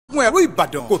fún ẹrú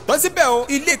Ìbàdàn kò tán síbẹ̀ o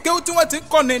ilé kéwú tí wọ́n ti ń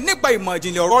kọ́ni nípa ìmọ̀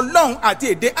ìjìnlẹ̀ ọ̀rọ̀ Ọlọ́run àti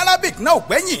èdè Arabic náà ò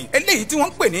gbẹ́yìn eléyìí tí wọ́n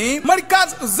ń pè ní Markaz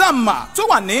Zama tó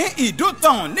wà ní Ìdó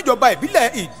Town níjọba ìbílẹ̀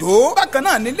Ìdó bákan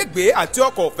náà nílégbèé àti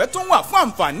ọkọ̀ ọ̀fẹ́ tó ń wà fún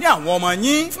àǹfààní àwọn ọmọ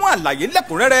yín fún àlàyé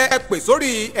lẹ́kùnrẹ́rẹ́ ẹ pè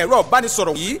sórí ẹ̀rọ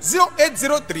ìbánisọ̀rọ̀ yìí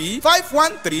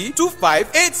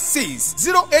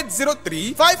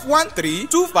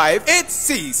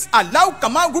 0803-513-2586 Allahu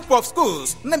Kamal Group of Schools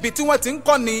níbi tí wọ́n ti ń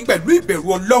kọ́ni pẹ̀lú ìbẹ̀rù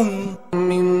Ọlọ́run.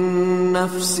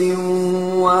 نفس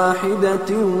واحدة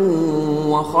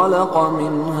وخلق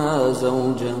منها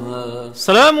زوجها.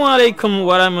 السلام عليكم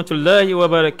ورحمة الله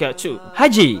وبركاته.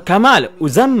 Haji Kamal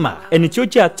Uzama ẹni tí ó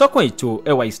jẹ́ atọ́kùn ètò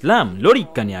ẹwà Islam lórí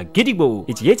ìkànnì Agidigbo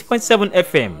 88.7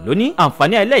 FM ló ní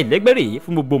àǹfààní aláìlẹ́gbẹ̀rẹ̀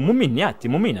fún gbogbo múmìnì àti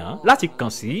múmìnà láti kàn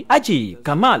sí Haji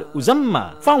Kamal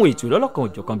Uzama fáwọn ètò lọ́lọ́kan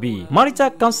òjọ̀kan bíi marital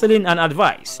counseling and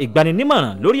advice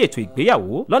ìgbaninímọ̀ràn lórí ètò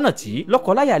ìgbéyàwó lọ́nà tí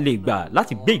lọ́kọláya lè gbà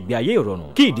láti gbé ìgbé ayé ìrọ̀rùn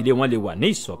kí ìdílé wọn lè wà ní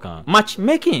ìṣọ̀kan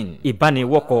matchmaking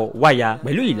ìbániwọ́kọ wáyà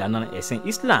pẹ̀lú ìlànà ẹ̀sìn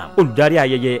Islam olùdarí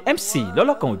ayẹyẹ MC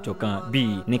lọ́lọ́kan òjọ̀kan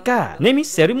bíi nikah naming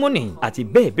ceremony àti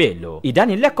bẹ́ẹ̀ bẹ́ẹ̀ lọ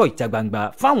ìdánilẹ́kọ̀ọ́ ìta gbangba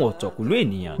fáwọn ọ̀tọ̀kùlú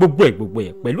ènìyàn gbogbo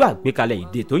ẹ̀ pẹ̀lú àgbékalẹ̀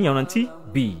èdè tó yanrantí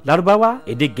bíi Lárúbáwá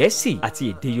èdè Gẹ̀ẹ́sì àti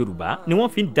èdè Yorùbá ni wọ́n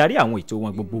fi ń darí àwọn ètò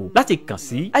wọn gbogbo láti kàn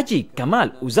sí Haji Kamal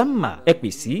Uzama ẹ pè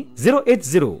sí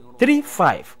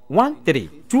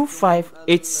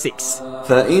 08035132586.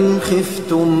 فإن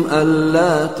خفتم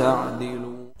ألا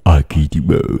تعدلوا.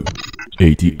 Agidigbo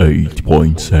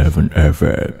 88.7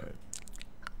 FM.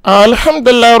 الحمد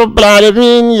لله رب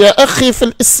العالمين. يا أخي في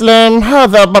الإسلام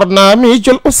هذا برنامج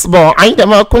الأسبوع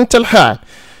عندما كنت الحال.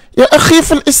 يا أخي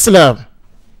في الإسلام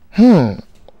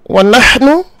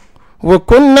ونحن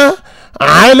وكنا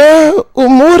على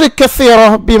أمور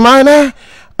كثيرة بمعنى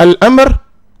الأمر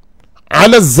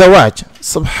على الزواج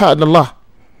سبحان الله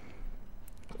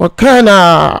وكان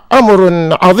أمر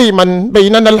عظيما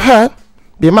بيننا الآن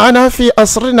بمعنى في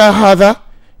عصرنا هذا.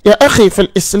 يا أخي في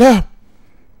الإسلام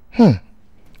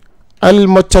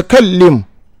المتكلم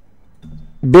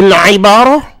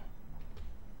بالعبارة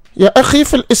يا أخي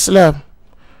في الإسلام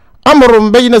أمر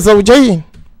بين زوجين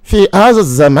في هذا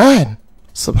الزمان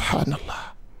سبحان الله.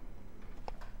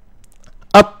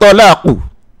 الطلاق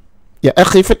يا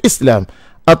أخي في الإسلام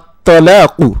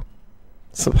الطلاق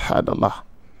سبحان الله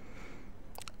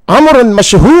أمر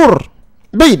مشهور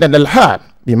بيننا الآن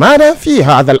بمعنى في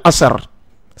هذا العصر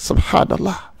سبحان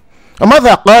الله.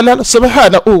 وماذا قال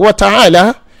سبحانه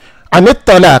وتعالى عن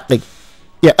الطلاق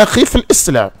يا أخي في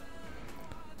الإسلام؟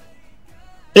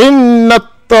 إن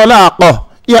الطلاق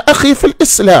يا أخي في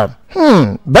الإسلام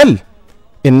بل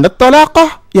إن الطلاق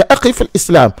يا أخي في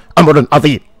الإسلام أمر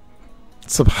عظيم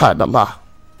سبحان الله.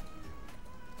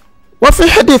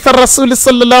 وفي حديث الرسول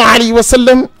صلى الله عليه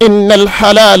وسلم إن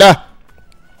الحلال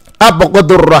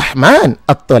أبغض الرحمن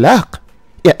الطلاق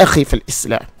يا أخي في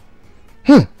الإسلام.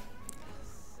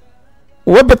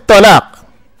 وبالطلاق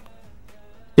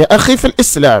يا أخي في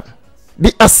الإسلام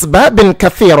بأسباب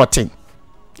كثيرة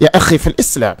يا أخي في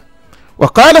الإسلام.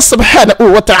 وقال سبحانه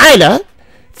وتعالى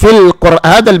في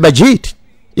القرآن المجيد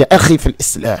يا أخي في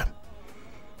الإسلام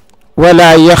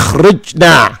ولا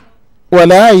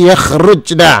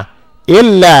يخرجنا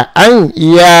إلا أن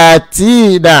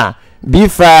ياتينا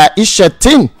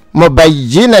بفاحشة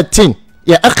مبينة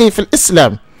يا أخي في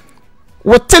الإسلام.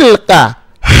 وتلك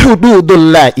حدود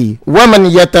الله ومن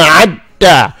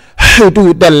يتعدى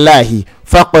حدود الله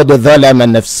فقد ظلم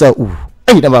نفسه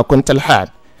أينما كنت الحال.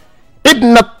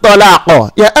 إن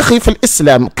الطلاق يا أخي في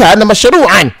الإسلام كان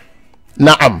مشروعا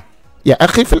نعم يا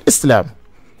أخي في الإسلام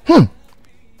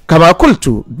كما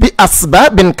قلت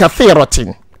بأسباب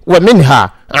كثيرة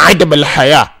ومنها عدم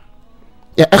الحياة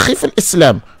يا أخي في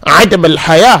الإسلام عدم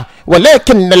الحياة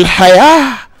ولكن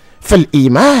الحياة في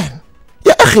الإيمان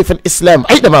يا أخي في الإسلام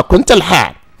عندما كنت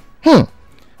الحال.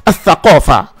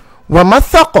 الثقافة وما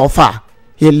الثقافة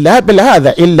إلا بالهذا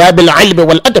إلا بالعلم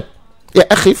والأدب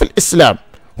يا أخي في الإسلام.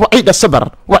 وعيد الصبر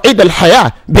وعيد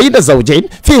الحياة بين زوجين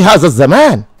في هذا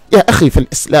الزمان يا أخي في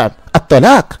الإسلام.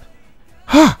 الطلاق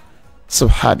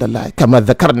سبحان الله كما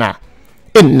ذكرنا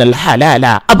إن الحلال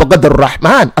أبغض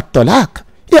الرحمن الطلاق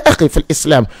يا أخي في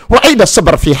الإسلام. وعيد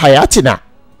الصبر في حياتنا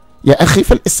يا أخي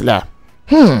في الإسلام.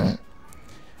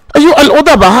 أيها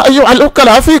الأدباء أيها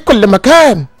الأكلاء في كل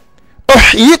مكان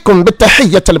أحييكم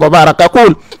بالتحية المباركة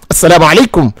أقول السلام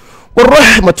عليكم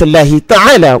ورحمة الله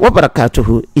تعالى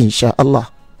وبركاته إن شاء الله.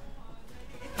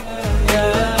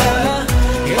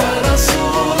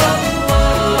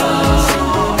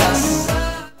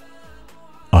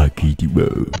 Agidigbo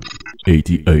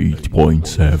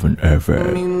 88.7 FM.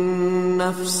 من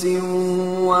نفس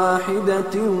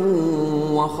واحدة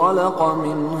وخلق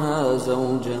منها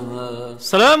زوجها.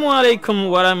 Salamu alaikum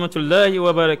wa rahmatulahi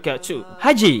wa barakatuh.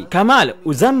 Haji Kamal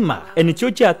Uzama ẹni tí ó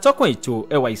jẹ́ atọ́kùn ètò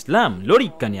ẹwà Islam lórí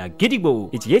ìkànnì Agidigbo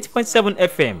 88.7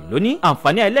 FM lóní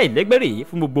àǹfààní aláìlẹ́gbẹ̀rẹ̀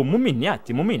fún gbogbo múmìnì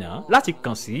àti múmìnà láti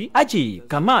kàn sí Haji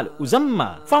Kamal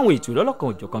Uzama fáwọn ètò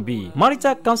lọ́lọ́kan òjọ̀kan bíi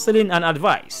marital counseling and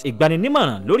advice,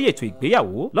 ìgbaninímọ̀ràn lórí ètò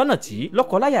ìgbéyàwó lọ́nà tí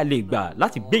lọ́kọláya lè gbà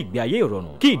láti gbé ìgbé ayé ìrọ̀rùn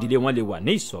kí ìdílé wọn lè wà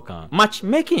ní ìṣọ̀kan,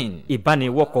 matchmaking,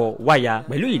 ìbániwọ́kọ wáya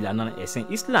pẹ̀lú ìlànà ẹ̀sìn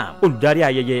Islam, olùdarí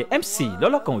ayẹyẹ MC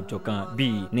lọ́lọ́kan òjọ̀kan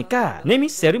bíi nikah, naming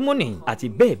ceremony àti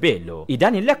bẹ́ẹ̀ bẹ́ẹ̀ lọ,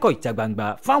 ìdánilẹ́kọ̀ọ́ ìta gbangba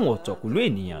fáwọn ọ̀tọ̀kùlú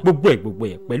ènìyàn, gbogbo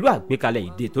ẹ̀ pẹ̀lú àgbékalẹ̀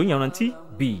èdè tó yanrantí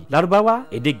bíi Lárúbáwá,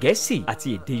 èdè Gẹ̀ẹ́sì àti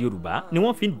èdè Yorùbá ni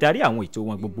wọ́n fi ń darí àwọn ètò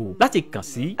wọn gbogbo. Láti kàn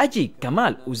sí Haji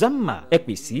Kamal Uzama ẹ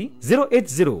pè sí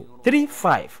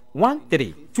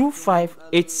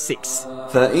 08035132586.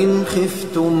 فإن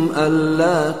خفتم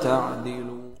ألا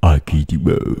تعدلوا.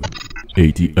 Agidigbo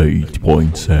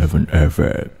 88.7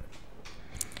 FM.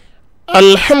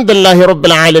 alhamdulilahi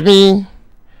rabbil alamin.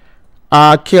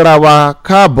 akira wa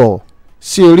káàbọ̀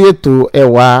sí orí ètò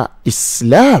ẹwà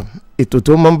Islam, ètò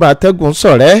tó máa ń bá atẹ́gùn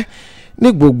ṣọ̀rẹ́ ní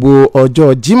gbogbo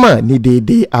ọjọ́ Jímọ̀ ní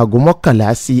déédéé aago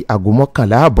 11 sí aago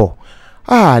 11:15.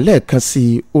 lẹ́ẹ̀kan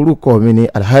sí orúkọ mi ní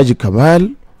Alhaji Kamal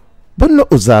Bọ́nà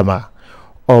Uzama,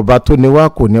 ọba tó ní wá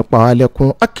kò ní pa wá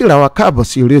lẹ́kún. akira wa káàbọ̀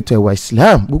sí orí ètò ẹwà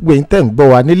Islam, gbogbo yín tẹ́ ń gbọ́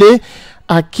wa nílé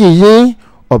akíyín,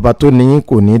 ọba tó ní yín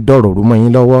kò ní dọ̀rọ̀ rú mọ́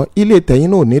yín lọ́wọ́, ilé tẹ̀yìn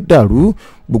náà ò ní dàrú,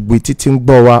 gbogbo etí tí ń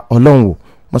gbọ́ wa Ọlọ́run wò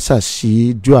mọ́sàsí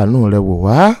ju àánú rẹ̀ wò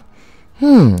wá.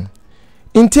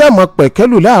 ntí a mọ̀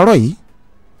pẹ̀kẹ́lù láàárọ̀ yìí,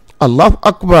 Allahu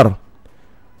Akbar,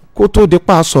 kó tó di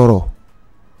pa sọ̀rọ̀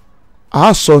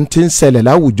a sọ ntí ń ṣẹlẹ̀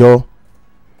láwùjọ,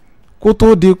 kó tó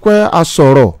di pé a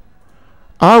sọ̀rọ̀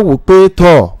a wò pé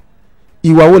tọ̀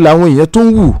ìwà wo làwọn èèyàn tó ń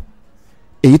wù,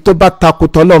 èyí tó bá takò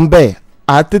tọ́lọ́run bẹ́ẹ̀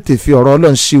a tètè fi ọ̀rọ̀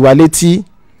Ọlọ́run sí wa létí,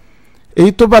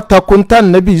 èyí tó bá takò ń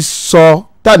tànàbí sọ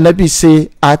tànàbí ṣe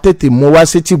a tètè mú wá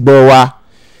sétí gbọ́ wa.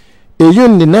 èyí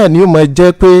ni náà ni ó máa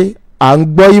jẹ́ pé à ń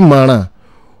gbọ́ ìmọ̀ràn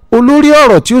olórí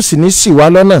ọ̀rọ̀ tí ó sì ní ṣì wá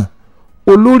lọ́nà,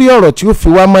 olórí ọ̀rọ̀ tí ó fi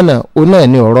wá mọ̀nà, ó náà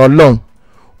ni ọ̀rọ̀ Ọlọ́run,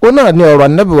 ó náà ni ọ̀rọ̀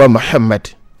Ànábì wa Muhammad.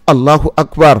 Allahu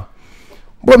Akbar.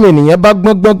 bọ́mọ ènìyàn bá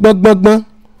gbọ́n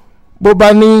bó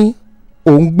bá ní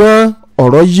òun gbọ́n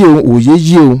ọ̀rọ̀ yé òun òye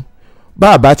yé òun, bá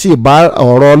a bá tí ì bá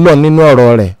ọ̀rọ̀ Ọlọ́run nínú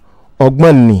ọ̀rọ̀ rẹ̀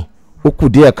ọgbọ́n ni ó kù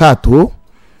díẹ̀ káàtó.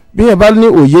 bí yẹn bá ní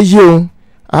òye yé òun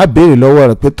á béèrè lọ́wọ́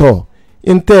rẹ̀ pé tọ̀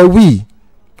ntẹ́ wí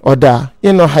ọ̀dà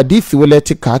inú hadith wọlé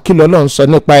ti kà á kí l'Ọlọ́run sọ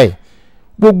nípa ẹ̀.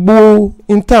 gbogbo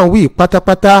ntàn wí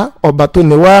pátápátá ọba tó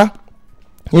ní wá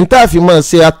ntàn fi máa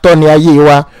ṣe atọ́ni ayé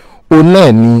wa òun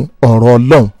náà ni ọ̀rọ̀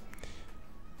Ọlọ́run.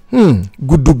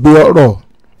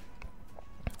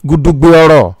 gùdùgbé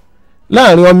ọ̀rọ̀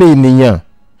láàrin ọmọ ènìyàn,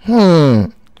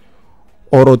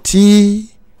 ọ̀rọ̀ tí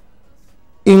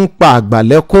ń pa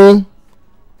àgbàlẹ́kún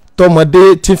tọmọdé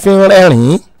tí fi ń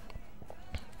rẹ́rìn-ín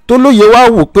tó lóye wá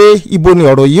wò pé ibo ni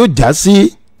ọ̀rọ̀ yóò já sí.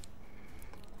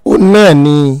 ó náà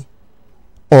ni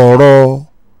ọ̀rọ̀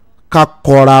ká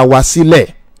kọra wa sílẹ̀,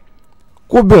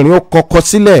 kóbìnrin ó kọkọ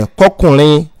sílẹ̀,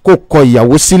 kọkùnrin kó kọ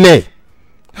ìyàwó sílẹ̀.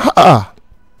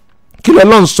 kí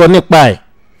l'Ọlọ́run sọ nípa ẹ̀?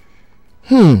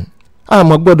 a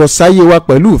mọ̀ gbọ́dọ̀ sáyé wa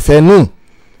pẹ̀lú ìfẹ́ nù,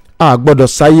 a gbọ́dọ̀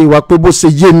sáyé wa pé bó ṣe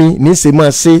yé mi ní ṣe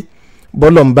máa ṣe,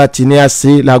 bọ́lọ̀ ń bá ti ní a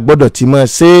ṣe la gbọ́dọ̀ ti máa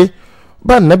ṣe,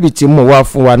 bá nàbì tí mú wá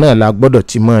fún wa náà la gbọ́dọ̀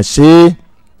ti máa ṣe.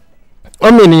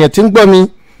 ọmọ ènìyàn tí ń gbọ́ mi,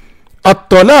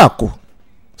 at-talaqu,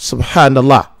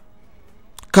 subhanallah,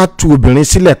 ká tú obìnrin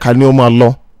sílẹ̀ ká ní ó máa lọ,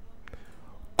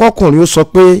 kọkùnrin ó sọ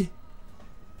pé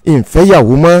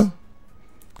ìfẹ́yàwó mọ́,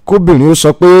 kóbìnrin ó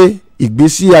sọ pé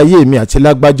ìgbésí ayé mi àti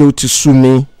lágbájá ó ti sú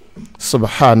mi.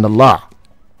 Subhanallah.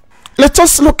 Let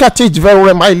us look at it very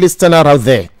well, my listener out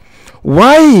there.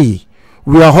 Why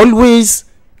we are always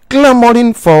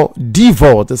clamoring for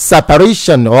divorce,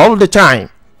 separation all the time?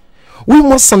 We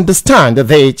must understand that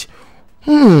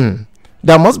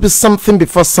there must be something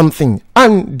before something,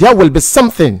 and there will be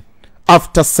something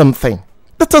after something.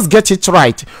 Let us get it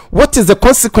right. What is the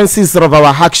consequences of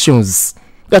our actions?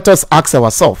 Let us ask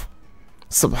ourselves.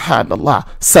 Subhanallah.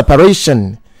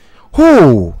 Separation.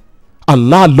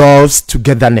 Allah loves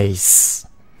togetherness.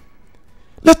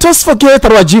 Let us forget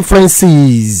our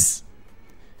differences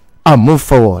and move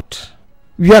forward.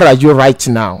 Where are you right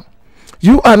now?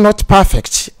 You are not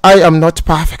perfect. I am not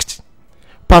perfect.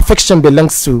 Perfection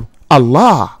belongs to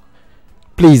Allah.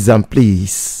 Please and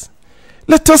please,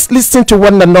 let us listen to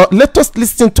one another. Let us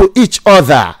listen to each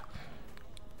other.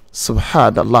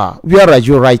 Subhanallah. Where are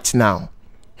you right now?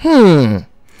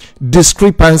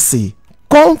 Discrepancy,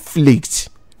 conflict,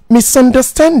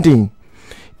 misunderstanding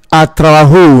at our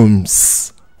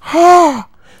homes.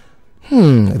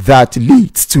 that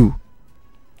leads to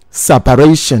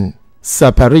separation.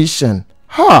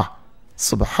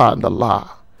 Subhanallah.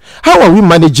 How are we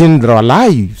managing our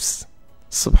lives?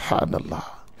 Subhanallah.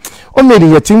 Ọmọ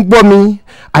ènìyàn tí ń gbọ́ mi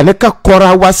àníkà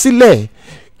kọra wa sílẹ̀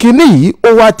kíní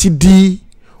yìí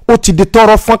ó ti di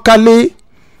tọrọ fọ́nkálé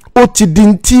ó ti di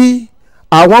ntí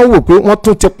àwọn wò pé wọ́n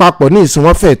tún ti papọ̀ ní ìsìn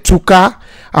wọn fẹ́ túká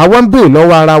àwọn ń béèrè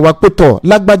lọ́wọ́ ara wa pé tọ̀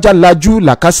lágbájá lajú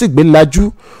làkàsìgbè lajú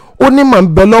ó ní mà ń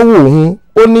bẹ lọ́wọ́ òun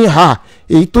ó ní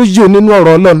èyí tó yí o nínú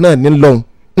ọ̀rọ̀ Ọlọ́run náà ní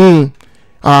lọ́hùn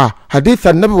hadith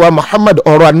anabi wa Muhammad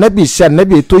ọ̀rọ̀ anabi iṣẹ́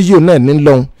anabi tó yí o náà ní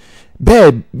lọ́hùn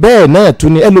bẹ́ẹ̀ náà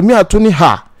tún ní ẹlòmíà tún ní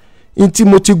ntí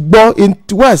mo ti gbọ́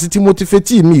wáàsí tí mo ti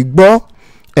fetí mi gbọ́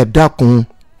ẹ dákun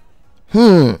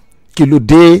kí ló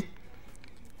dé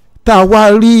tá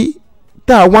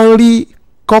a wá ń rí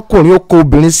kọkùnrin ó kọ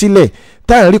obìnrin sílẹ̀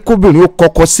tá a ń rí kóbìnrin ó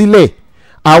kọkọ sílẹ̀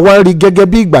àwa ń rí gẹ́gẹ́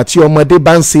bí ìgbà tí ọmọdé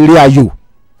bá ń ṣeré ayò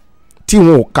tí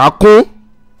wọn ò ká kún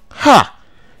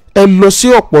ẹ lọ sí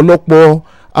ọ̀pọ̀lọpọ̀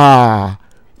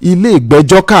ilé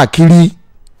ìgbẹ́jọ́ káàkiri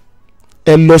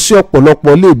ẹ lọ sí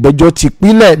ọ̀pọ̀lọpọ̀ ilé ìgbẹ́jọ́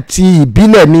ti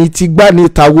ìbílẹ̀ ni ti gbá ni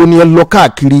tàwo ni ẹ lọ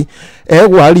káàkiri ẹ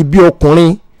wàá rí bí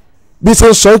ọkùnrin bí ṣe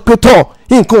ń sọ pé tọ̀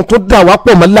nǹkan tó dà wá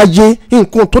pọ̀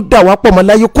mọ́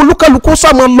láyé kólúkálukú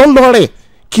sàmọ́ lọ́lọ́ rẹ̀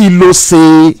kí ló ṣe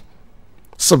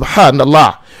subhanallah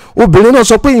obìnrin náà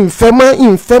sọ pé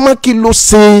ìfẹ́ mọ́ kí ló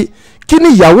ṣe kí ni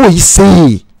ìyàwó yìí ṣe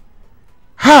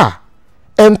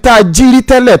ẹ̀ǹta jírí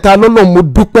tẹ́lẹ̀ ta lọ́lọ́ mo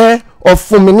dúpẹ́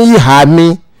ọ̀fun mi ní ìhà mi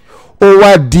ó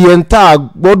wá di ẹ̀ǹta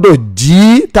gbọ́dọ̀ jí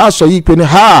tá a sọ yìí pé ní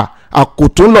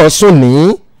àkótó lọ sùn ní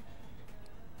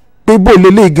pé bó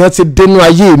lélẹ́yìí gan ti dénú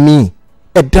ayé mi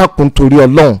ẹ dákun torí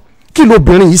Ọlọ́run kí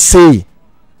lóbìnrin yìí ṣe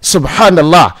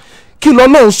subhanallah kí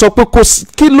lọ́lọ́run sọ pé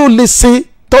kí ló lè ṣe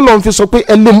tọ́lọ́run fi sọ pé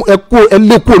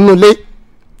ẹlẹ́kùn nulé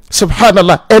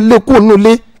subhanallah ẹlẹ́kùn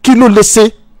nulé kí ló lè ṣe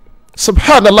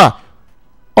subhanallah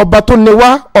ọba tó ní wá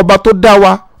ọba tó dá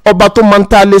wa ọba tó máa ń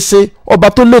tá a lè ṣe ọba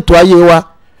tó lètò ayé wa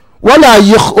wala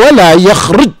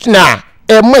yakhrujna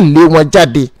ẹ má lé wọn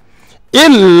jáde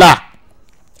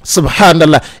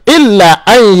subhanallah illa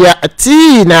an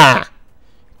ya'tina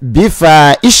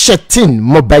bifahishatin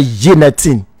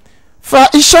mubayyinatin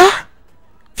fahisha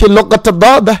fi lughati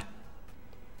dada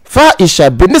fahisha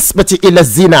binisbati ila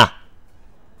zina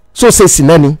so ṣe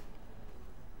sìnà ni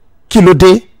kí ló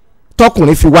dé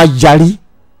tọkùnrin fi wá yarí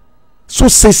so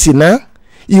ṣe sìnà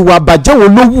ìwà àbàjẹ́ wo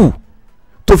ló wù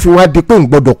tó fi wá di pé ń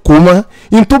gbọ́dọ̀ kó mọ́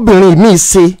in tóbìnrin mi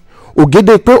ṣe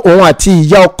ògédé pé òun àti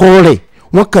ìyá ọkọ rẹ̀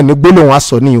wọ́n kàn ní gbólóhùn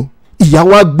aṣọ ni o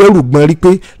ìyàwó agbẹ́rù gbọ́n rí pé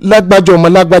lágbájá ọmọ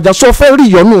lágbájá sọ fẹ́ rí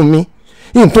ìyọnú mi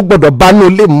in tó gbọ́dọ̀ bá ní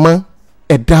olè mọ́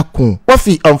ẹ dákun wa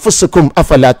fi anfusikum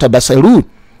afala tabasirun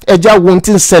ẹja wo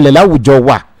ti ń ṣẹlẹ̀ láwùjọ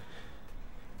wa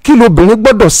kí lóbìnrin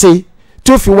gbọ́dọ̀ ṣe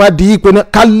tí ó fi wá di pé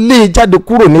ká lé jáde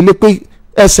kúrò nílé pé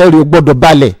ẹsẹ̀ rẹ̀ gbọ́dọ̀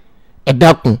balẹ̀ ẹ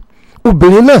dákun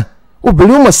obìnrin ó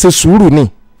mọ̀ ṣe sùúrù ni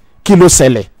kí ló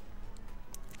ṣẹlẹ̀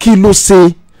kí ló ṣe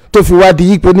tó fi wá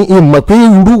di pé ní ìmọ̀ pé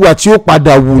irú wa tí ó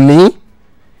padà wù ní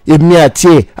èmi àti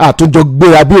ẹ̀ àtúnjọ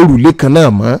gbéra bí òrùlé kan náà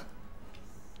mọ́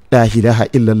la ilaha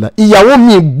illallah ìyàwó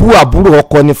mi bú àbúrò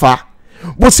ọkọ nífa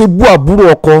bó ṣe bú àbúrò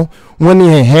ọkọ wọn ni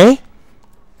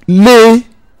lé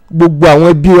gbogbo àwọn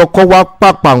ẹbí ọkọ wa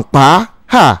pàpàǹpá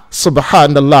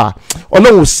subhanallah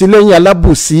ọlọ́run sí lẹ́yìn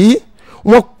alábòsí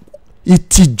wọn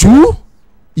ìtìjú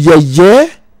yẹ̀yẹ́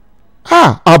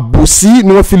àbòsí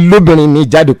ni wọ́n fi lóbìnrin mi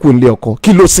jáde kó lé ọkọ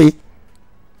kí ló ṣe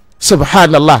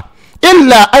subhanallah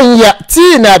illa an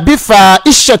ya'tina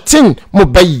bifahishatin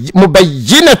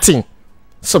mubayyinatin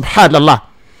subhanallah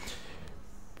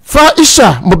fahisha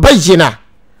mubayyina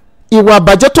ìwà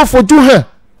àbàjẹ́ tó fojú hàn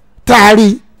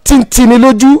taari tíntìní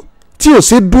lójú tí ò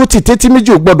sí dúró tí tẹ́tí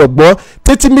méjì ò gbọ́dọ̀ gbọ́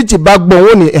tẹ́tí méjì bá gbọ́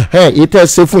wọn ni èyí tẹ́ ẹ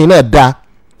ṣe fún yín náà dáa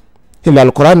ilẹ̀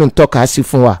Al-Qur'an ń tọ́ka sí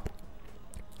fún wa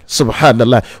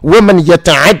subhanallah wa man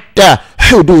yata'adda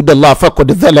hududallah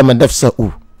faqad zalama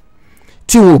nafsahu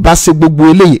tí wọn ò bá ṣe gbogbo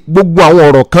eléyìí gbogbo àwọn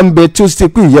ọ̀rọ̀ kan bẹ tí ó ṣe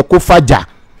pé ìyẹ kó fàjà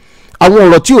àwọn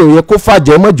ọ̀rọ̀ tí ò yẹ kó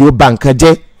fàjà mọ́jọ́ ó ba nǹkan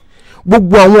jẹ́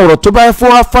gbogbo àwọn ọ̀rọ̀ tó bá fún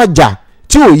wa fàjà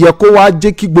tí ò yẹ kó wá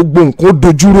jẹ́ kí gbogbo nǹkan ó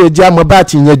dojúrú ẹjẹ́ àmọ́ bá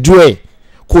ti yanjú ẹ̀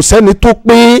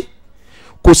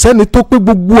kò sẹ́ni tó pé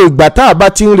gbogbo ìgbà tá a bá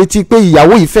ti ń retí pé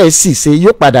ìyàwó yìí fẹ́ ṣìṣe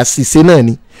yóò padà ṣìṣe náà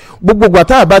ni gbogbo ìgbà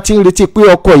tá a bá ti ń retí pé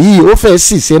ọkọ yìí ó fẹ́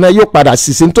ṣìṣe náà yóò padà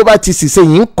ṣìṣe tó bá ti ṣìṣe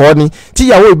yìí ń kọ́ ni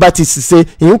tíyàwó yìí bá ti ṣìṣe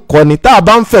yìí ń kọ́ ni tá a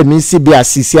bá ń fẹ̀mí síbi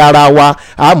àṣìṣe ara wa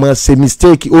a máa ṣe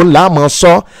mistake òun là á máa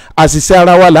sọ àṣìṣe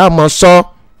ara wa là á máa sọ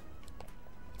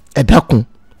ẹ dákun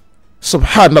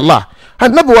subhanallah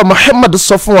anabi wa Muhammad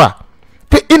sọ fún wa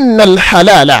pé innal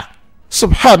halala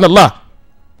subhanallah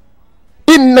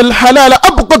innal halala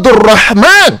abghadu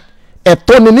rahman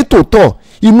ẹ̀tọ́ ni nítòótọ́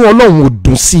inú ọlọ́run ò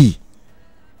dùn sí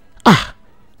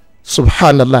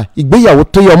subhanallah ìgbéyàwó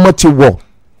tó yẹ ọmọ ti wọ̀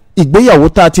ìgbéyàwó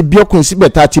tá a ti bí ọkùnrin síbẹ̀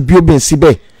tá a ti bí obìnrin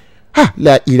síbẹ̀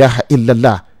la ilaha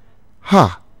illallah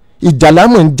ìjà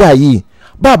lámọ̀ ń jà yìí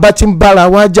bàbá ti ń bára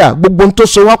wa jà gbogbo ohun tó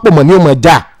so wá pọ̀ mọ́ ni ó mọ̀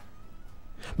jà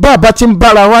bàbá ti ń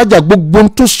bára wa jà gbogbo ohun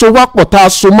tó so wá pọ̀ tá a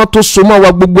so mọ́ tó so mọ́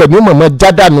wa gbogbo ẹ̀ ni ó mọ̀ mọ́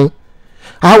já dànù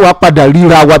a wá padà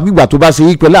ríra wa bígbà tó bá ṣe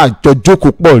yí pẹ̀lú àjọ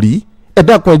jókòó pọ̀ rí ẹ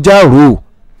dákun ẹja rò ó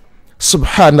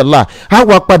subhanallah a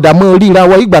wá padà mọ́ ríra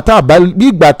wa ìgbà tá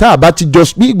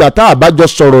a bá jọ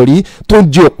sọ̀rọ̀ rí tó ń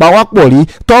jẹ òpawápọ̀ rí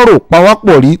tọ́rọ̀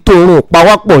òpawápọ̀ rí tó ń rún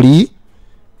òpawápọ̀ rí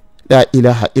la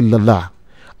ilaha illallah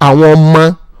àwọn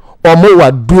ọmọ wa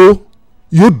dúró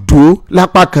yóò dúró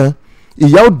lápá kan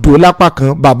ìyá ò dúró lápá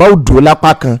kan bàbá ò dúró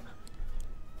lápá kan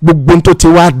gbogbo tó ti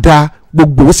wá da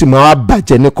gbogbo ó sì máa wá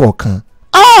bàjẹ́ ní kọ̀ọ̀kan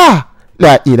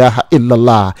la ilaha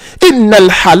illallah innal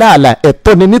halala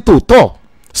ẹ̀tọ́ ni nítòótọ́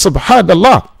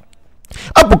subhanallah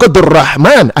abukadur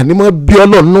rahman ànímọ́ bí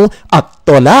ọlọ́nu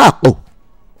àtọ̀láàpọ̀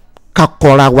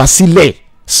kakọ̀ra wá sílẹ̀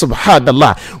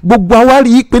subhanallah gbogbo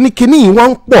àwárí pé ní kíní wọ́n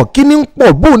ń pọ̀ kíní ń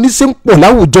pọ̀ bó ní ṣe ń pọ̀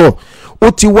láwùjọ ó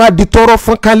ti wá di tọrọ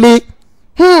fún kálé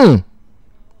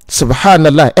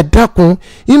subhanallah ẹ dákun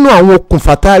inú àwọn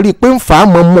okùnfà tá a rí i pé ń fà á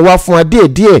mọ́ mọ́ wá fún wa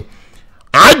díẹ̀díẹ̀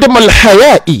adamal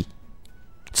haya'i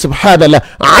subhanallah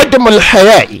adamal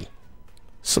haya'i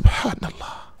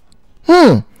subhanallah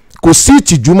kò sí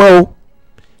ìtìjú mọ́ o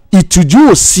ìtìjú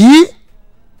ò sí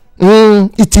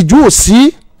ìtìjú ò sí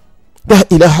la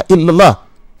ilaha illallah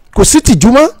kò sí ìtìjú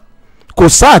mọ́ kò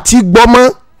sáà tí gbọ́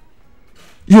mọ́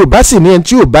yorùbá sì ní ẹni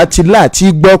tí ò bá ti láàtí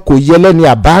gbọ́ kò yẹ lẹ́ni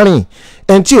àbárìn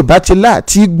ẹni tí ò bá ti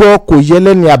láàtí gbọ́ kò yẹ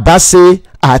lẹ́ni àbáṣe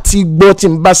àti gbọ́ tí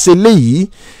n bá ṣe léyìí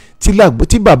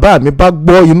tí bàbá mi bá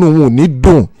gbọ́ inú wọn ò ní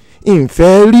dùn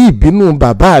ìfẹ́ rí ìbínú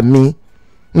bàbá mi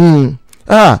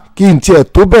kí n tiẹ̀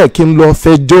tó bẹ́ẹ̀ kí n lọ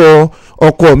fẹjọ́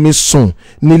ọkọ mi sùn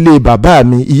nílé bàbá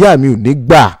mi ìyá mi ò ní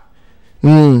gbà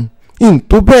n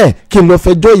tó bẹ́ẹ̀ kí n lọ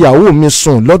fẹjọ́ ìyàwó mi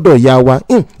sùn lọ́dọ̀ ìyá wa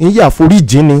ìyá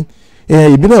àforíjì ni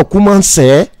ìbí náà kú máa ń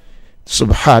sẹ́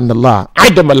subhanallah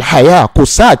adamal haya kò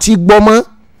sáà tí gbọ́ mọ́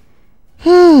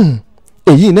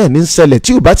èyí náà ní ṣẹlẹ̀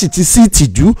tí ò bá ti sí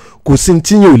ìtìjú kò sí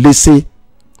tí yóò lè ṣe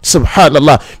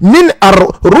subhanallah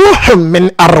ruhun min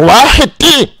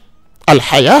arwahiti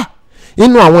alhaya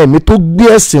inú àwọn ẹ̀mí tó gbé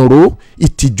ẹ̀sìn ró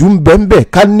ìtìjú ń bẹ́ẹ̀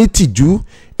ká ní tìjú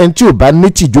ẹni tí ò bá ní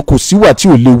tìjú kò síwà tí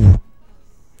ò lè wù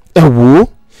ẹ wò ó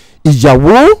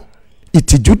ìyàwó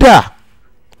ìtìjú dà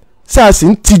sáà sì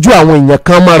ń tijú àwọn èèyàn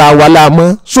kan mọ́ra wa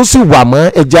láàmọ́ só sì wà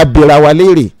mọ́ ẹja bera wa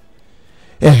léèrè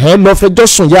lọ fẹjọ́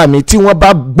sùn yá mi tí wọ́n bá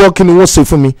gbọ́ kí ni wọ́n ṣe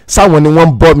fún mi sáwọn ni wọ́n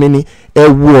ń bọ́ mi ni ẹ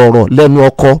wo ọ̀rọ̀ lẹ́nu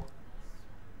ọkọ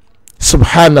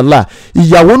subhanallah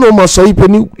ìyàwó náà mọ̀ sọ ipe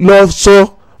ní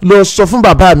lọ sọ fún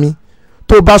bàbá mi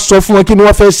tó bá sọ fún wọn kí ni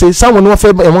wọ́n fẹ́ ṣe sáwọn ni wọ́n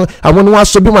fẹ́ àwọn ni wọ́n á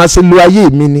sọ bí wọ́n á ṣe lo ayé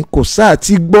mi ni kò sáà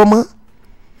tí gbọ́ mọ́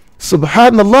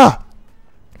subhanallah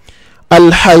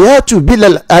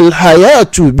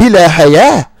alhayatu bila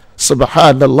haya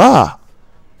subhanallah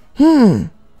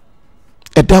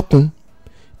ẹ dákun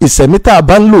ìsẹ̀mí tá a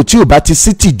bá ń lò tí ò bá ti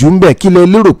sí tìjú ń bẹ̀ kí lẹ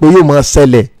lérò pé yóò máa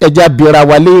ṣẹlẹ̀ ẹja bira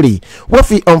wa léèrè wa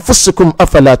fi anfusikum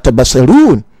afala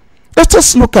tabasirun let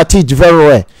us look at it very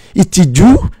well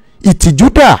ìtìjú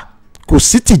dà kò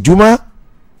sí tìjú mọ́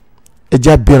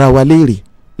ẹja bira wa léèrè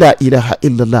la ilaha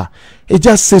illallah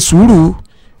ẹja ṣe sùúrù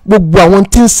gbogbo àwọn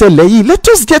tí ń ṣẹlẹ̀ yìí let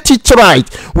us get it right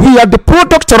we are the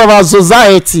product of our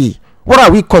society what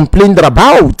are we complaining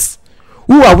about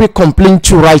who are we complaining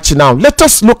to right now let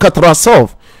us look at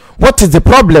ourselves what is the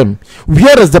problem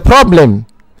where is the problem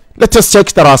let us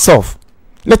check ourselves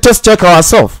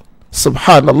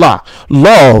subhanallah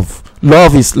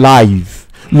love is life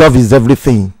love is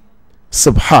everything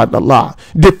subhanallah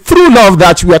the true love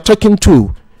that we are talking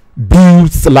to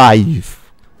builds life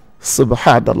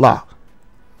subhanallah.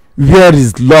 Where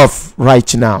is love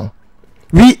right now?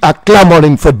 We are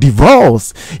clamoring for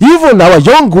divorce. Even our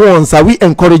young ones, are we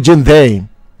encouraging them?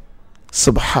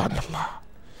 Subhanallah.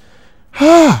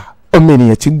 Ọmọ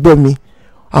ènìyàn ti gbọ́ mi.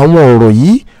 Àwọn ọ̀rọ̀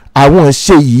yìí, àwọn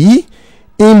ìṣe yìí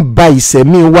ń ba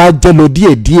ìṣẹ̀mí wa jẹ́ lọ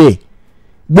díẹ̀díẹ̀.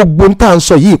 Gbogbo ń tà ń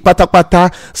sọ yìí pátápátá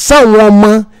sáwọn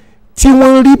ọmọ tí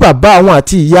wọ́n ń rí bàbá wọn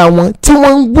àti ìyá wọn tí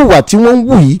wọ́n ń wùwà tí wọ́n ń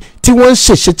wù yìí tí wọ́n ń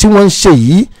ṣèṣe tí wọ́n ń ṣe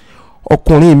yìí.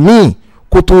 Ọkùnrin míì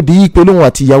kó tó di pé lóun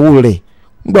àti ìyàwó rẹ̀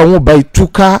nígbà wọn bá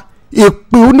ìtúká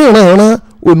èpè oníranran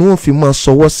òní wọn fi máa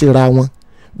sọwọ́ síra wọn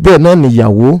bẹ́ẹ̀ náà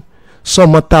nìyàwó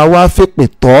sọmọ tá a wá fèpè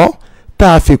tọ́ tá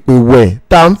a fèpè wẹ̀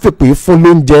tá a ń fèpè fún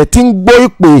lóúnjẹ tí ń gbọ́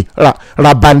ìpè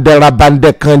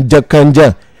rabandẹ kanjẹ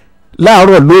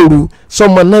láàárọ̀ lóru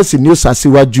sọmọ náà sì ní ó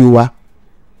ṣàṣìwájú wa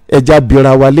ẹja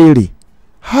bira wa léèrè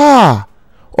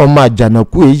ọmọ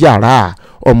àjànàkú yàrá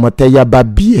ọmọ tẹ́yà bá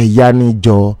bí ẹ̀yà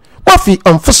níjọ وفي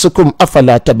أنفسكم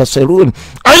أفلا تبصرون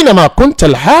أينما كنت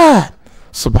الحال.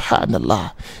 سبحان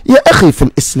الله. يا أخي في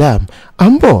الإسلام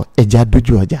أمبو إجاد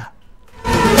جوجا.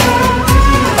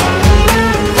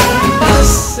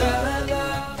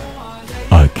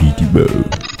 Agidigbo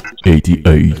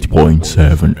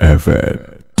 88.7 FM.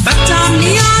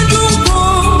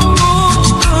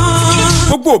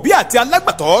 gbogbo òbí àti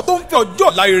alágbàtọ́ tó ń fẹ́ ọjọ́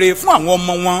ọ̀la rere fún àwọn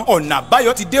ọmọ wọn ọ̀nà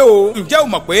àbáyọ ti dé o. ǹjẹ́ o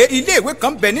mọ̀ pé ilé ìwé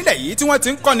kan bẹ nílẹ̀ yìí tí wọ́n ti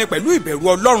ń kọ́ni pẹ̀lú ìbẹ̀rù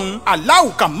Ọlọ́run? Allahu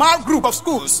Kamal Group of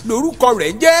Schools lórúkọ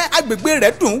rẹ̀ jẹ́. agbègbè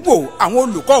rẹ̀ dùn wò, àwọn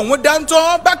olùkọ́ wọn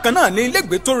dáńtọ́. bákan náà ni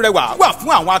ilégbèé tó rẹwà wà fún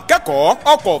àwọn akẹ́kọ̀ọ́.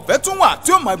 ọkọ̀ ọ̀fẹ́ tún wà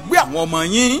tí ó máa gbé àwọn ọmọ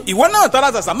yín. ìwọ náà tara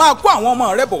ṣàṣà máa kó àwọn ọmọ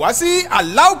rẹ bọ̀ wá sí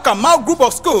Allahu Kamal Group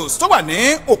of Schools tó wà ní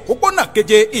òpópónà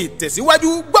keje ìtẹ̀síwájú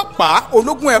gbọ́pàá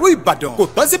ológun ẹ̀rú Ìbàdàn. kò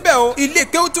tán síbẹ̀ o, ilé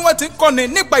kéwú tí wọ́n ti ń kọ́ni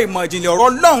nípa ìmọ̀ ìjìnlẹ̀ ọ̀rọ̀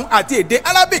Ọlọ́run àti èdè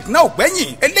Arabic náà ò gbẹ́yìn.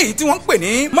 eléyìí tí wọ́n ń pè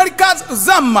ní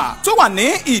Jazaakumullah tó wà ní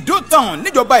Ìdó-Tàn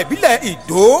níjọba ìbílẹ̀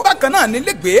Ìdó. bákan náà ní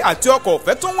ilégbèé àti ọkọ̀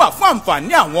ọ̀fẹ́ tó ń wà fún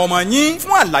àǹfààní àwọn ọmọ yín.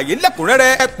 fún àlàyé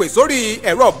lẹ́kùnrẹ́rẹ́ ẹ pè sórí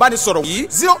ẹ̀rọ ìbánisọ̀rọ̀ yìí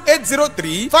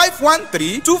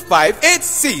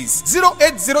 0803-513-2586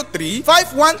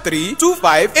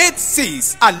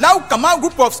 0803-513-2586. Allahu Kamal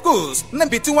Group of Schools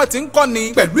níbi tí wọ́n ti ń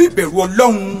kọ́ni pẹ̀lú ìbẹ̀rù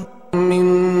Ọlọ́run.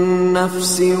 من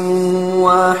نفس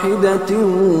واحدة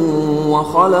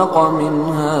وخلق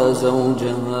منها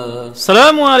زوجها.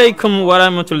 Salamu alaikum wa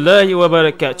rahmatulahi wa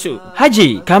barakatuh.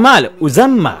 Haji Kamal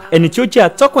Uzamma ẹni tí ó jẹ́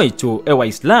atọ́kùn ètò ẹwà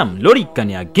Islam lórí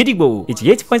ìkànnì Agidigbo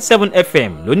 88.7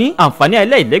 FM ló ní àǹfààní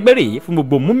aláìlẹ́gbẹ̀rẹ̀ fún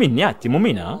gbogbo múmìnì àti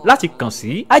múmìnà láti kàn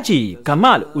sí Haji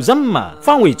Kamal Uzamma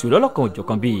fáwọn ètò lọ́lọ́kan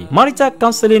òjọ̀kan bíi marital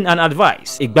counseling and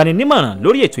advice, ìgbaninímọ̀ràn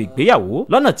lórí ètò ìgbéyàwó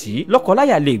lọ́nà tí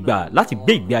lọ́kọláya lè gbà láti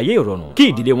gbé ìgbé ayé ìrọ̀rùn kí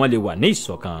ìdílé wọn lè wà ní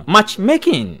ìṣọ̀kan,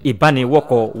 matchmaking,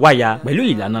 ìbániwọ́kọ wáya pẹ̀lú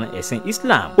ìlànà ẹ̀sìn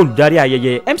Islam, olùdarí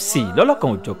ayẹyẹ MC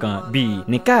lọ́lọ́kan òjọ̀kan bíi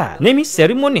nikah, naming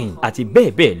ceremony àti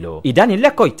bẹ́ẹ̀ bẹ́ẹ̀ lọ,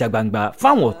 ìdánilẹ́kọ̀ọ́ ìta gbangba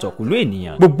fáwọn ọ̀tọ̀kùlú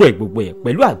ènìyàn, gbogbo ẹ̀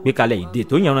pẹ̀lú àgbékalẹ̀ èdè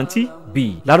tó yanrantí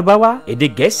bíi Lárúbáwá, èdè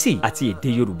Gẹ̀ẹ́sì àti èdè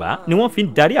Yorùbá ni wọ́n fi ń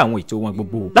darí àwọn ètò wọn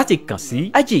gbogbo. láti kàn sí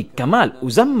Haji Kamal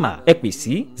Uzamma ẹ pè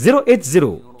sí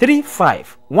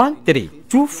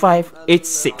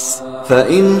 08035132586.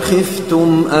 فإن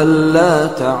خفتم ألا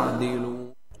تعدلوا.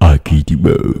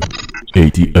 Agidigbo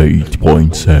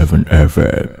 88.7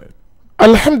 FM.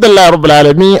 alhamdulilayi rabbil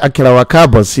alamin. akira wa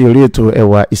káàbọ̀ sí orí ètò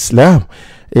ẹwà Islam.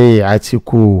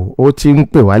 Àtìkù ó ti ń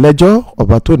pè wá lẹ́jọ́,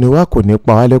 ọba tó ní wá kò ní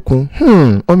pa wá lẹ́kún.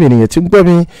 ọmọ ènìyàn ti ń gbọ́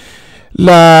mi.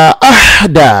 la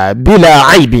ahda bila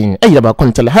aibin ayyaba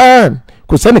kuntal han.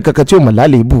 kò sẹ́ni kankan tí ó mọ̀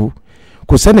lálẹ́ ibù,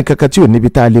 kò sẹ́ni kankan tí ò níbi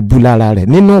tá a lè bú lára rẹ̀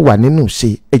nínú wà nínú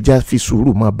ṣe. ẹja fi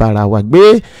sùúrù mọ́ bára wa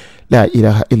gbé. la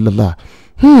ilaha illallah.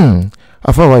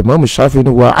 afọwọ́ Imam Shafi'i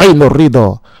wa aynu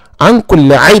ridha an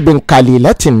kulli aibin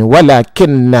qalilatin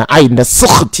walakinna ayna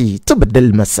sukhti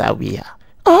tubdil masawiya.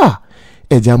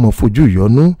 ẹja mọ̀ fojú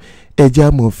yọnú, ẹja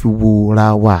mọ̀ fi wo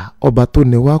ra wa. ọba tó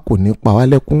ní wa kò ní pa wá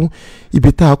lẹ́kún.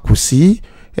 ibi tá a kù sí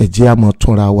ẹjẹ́ a mọ̀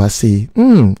túnra wa ṣe.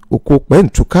 oko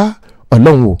pẹ́ǹtùká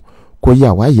Ọlọ́run o kò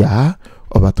yà wá yá.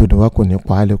 ọba tó ní wa kò ní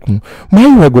pa wá lẹ́kún.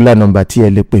 my regular number tí ẹ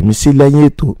lè pè mí sí lẹ́yìn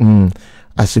ètò.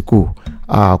 àsìkò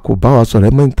kò bá wa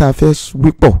sọ̀rọ̀ mọ́ ní tá a fẹ́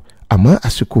wípọ̀, àmọ́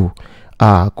àsìkò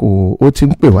kò ó ti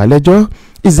ń pè wá lẹ́jọ́.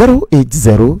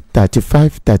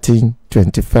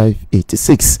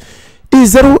 08035132586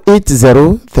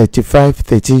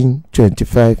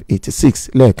 08035132586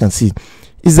 lẹ́ẹ̀kan sí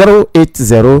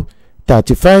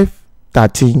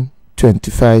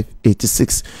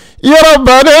 08035132586. Ya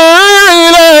Rabbana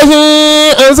ilahi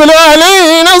anzil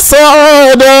alayna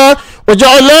as-sa'ada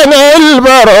واجعل لنا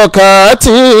البركات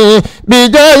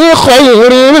بجاه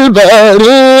خير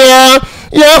البرية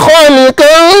يا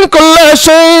خالقا كل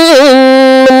شيء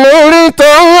من نور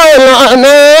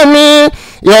الأنام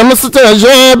يا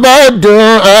مستجاب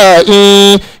الدعاء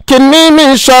كني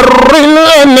من شر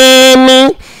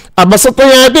الأنام أبسط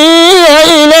يدي يا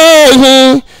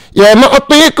إلهي يا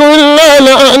معطي كل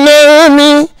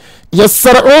الأنام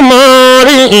يسر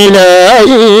أمري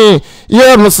إلهي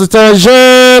يا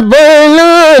مستجاب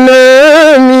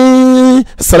الأنام.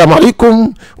 السلام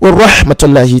عليكم ورحمة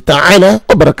الله تعالى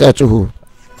وبركاته.